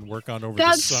fun that we can work on over the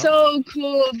summer. That's so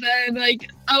cool, Ben. Like,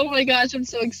 oh my gosh, I'm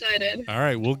so excited. All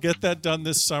right. We'll get that done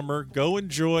this summer. Go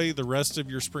enjoy the rest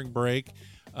of your spring break.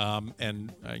 Going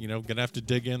to have to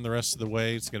dig in the rest of the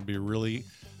way. It's going to be a really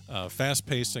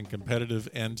fast-paced and competitive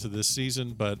end to this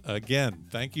season. But again,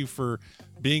 thank you for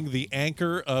being the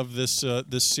anchor of this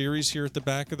series here at the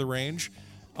Back of the Range.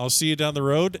 I'll see you down the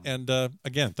road. And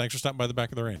again, thanks for stopping by the Back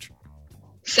of the Range.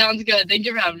 Sounds good. Thank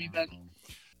you for having me, Ben.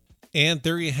 And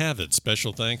there you have it.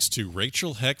 Special thanks to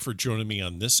Rachel Heck for joining me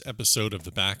on this episode of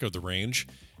the Back of the Range.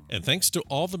 And thanks to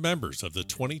all the members of the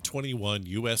 2021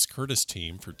 U.S. Curtis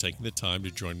team for taking the time to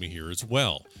join me here as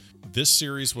well. This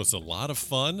series was a lot of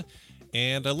fun,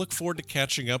 and I look forward to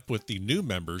catching up with the new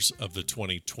members of the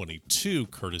 2022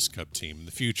 Curtis Cup team in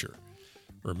the future.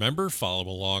 Remember, follow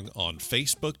along on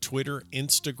Facebook, Twitter,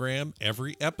 Instagram.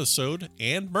 Every episode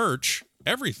and merch,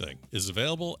 everything is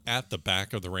available at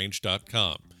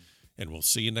thebackoftherange.com. And we'll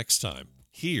see you next time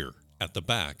here at the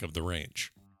Back of the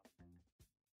Range.